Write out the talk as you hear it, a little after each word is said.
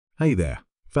Hey there,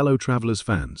 fellow Travelers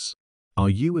fans. Are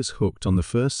you as hooked on the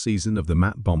first season of the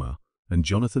Matt Bomber and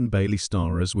Jonathan Bailey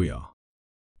star as we are?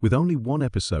 With only one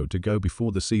episode to go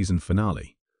before the season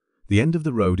finale, the end of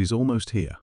the road is almost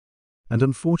here. And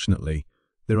unfortunately,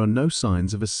 there are no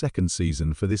signs of a second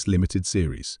season for this limited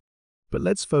series. But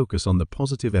let's focus on the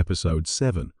positive. Episode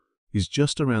 7 is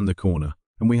just around the corner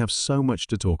and we have so much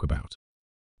to talk about.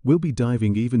 We'll be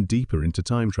diving even deeper into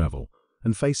time travel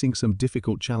and facing some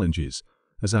difficult challenges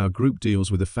as our group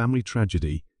deals with a family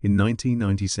tragedy in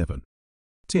 1997.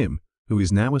 Tim, who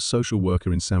is now a social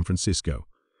worker in San Francisco,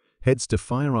 heads to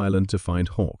Fire Island to find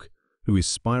Hawk, who is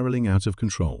spiraling out of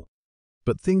control.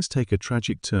 But things take a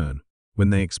tragic turn when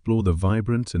they explore the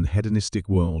vibrant and hedonistic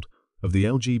world of the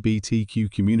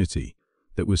LGBTQ community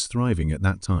that was thriving at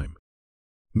that time.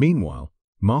 Meanwhile,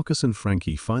 Marcus and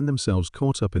Frankie find themselves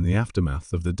caught up in the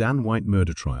aftermath of the Dan White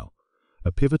murder trial,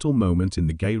 a pivotal moment in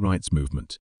the gay rights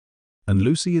movement. And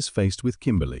Lucy is faced with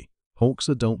Kimberly, Hawk's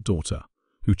adult daughter,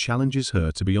 who challenges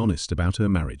her to be honest about her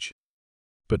marriage.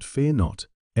 But fear not,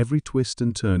 every twist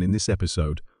and turn in this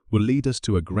episode will lead us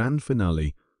to a grand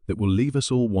finale that will leave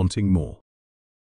us all wanting more.